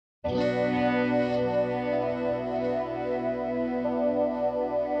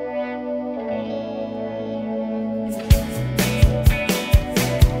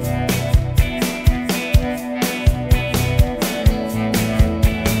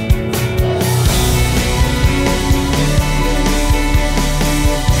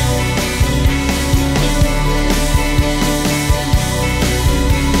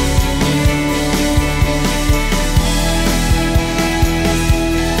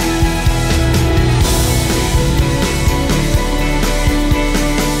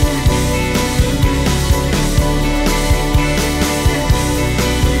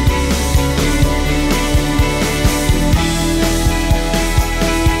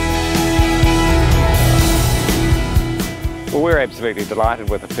Well, we're absolutely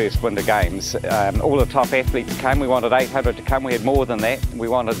delighted with the first Winter Games. All the top athletes came. We wanted 800 to come. We had more than that. We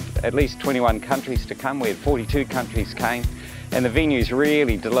wanted at least 21 countries to come. We had 42 countries came, and the venues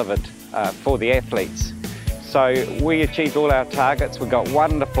really delivered for the athletes. So we achieved all our targets. We got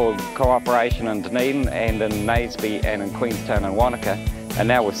wonderful cooperation in Dunedin and in Naseby and in Queenstown and Wanaka, and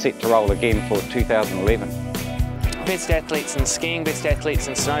now we're set to roll again for 2011. Best athletes in skiing, best athletes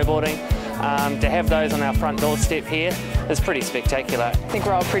in snowboarding. To have those on our front doorstep here is pretty spectacular. I think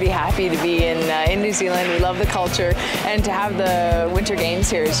we're all pretty happy to be in New Zealand. We love the culture, and to have the Winter Games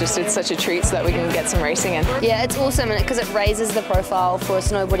here is just, it's such a treat so that we can get some racing in. Yeah, it's awesome because it raises the profile for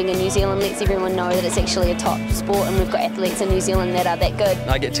snowboarding in New Zealand, lets everyone know that it's actually a top sport and we've got athletes in New Zealand that are that good.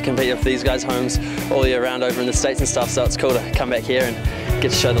 I get to compete with these guys' homes all year round over in the States and stuff, so it's cool to come back here and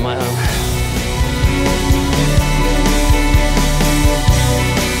get to show them my home.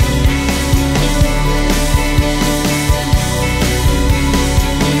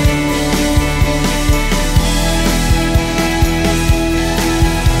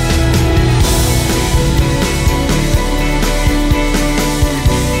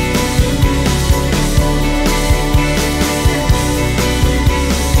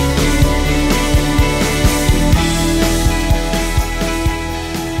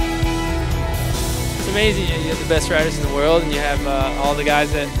 Amazing. You have the best riders in the world, and you have all the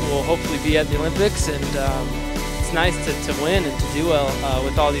guys that will hopefully be at the Olympics, and it's nice to win and to do well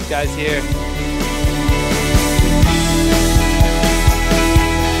with all these guys here.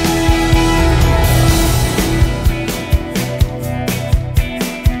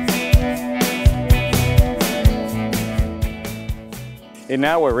 And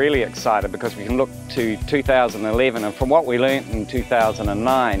now we're really excited because we can look to 2011, and from what we learnt in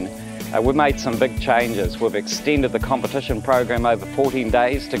 2009, we've made some big changes. We've extended the competition program over 14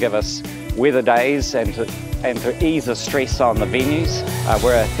 days to give us weather days and to ease the stress on the venues.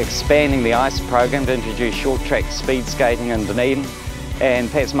 We're expanding the ice program to introduce short track speed skating in Dunedin, and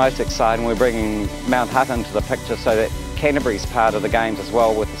perhaps most exciting, we're bringing Mount Hutt into the picture so that Canterbury's part of the games as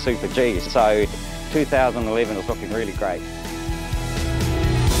well with the Super Gs. So 2011 is looking really great.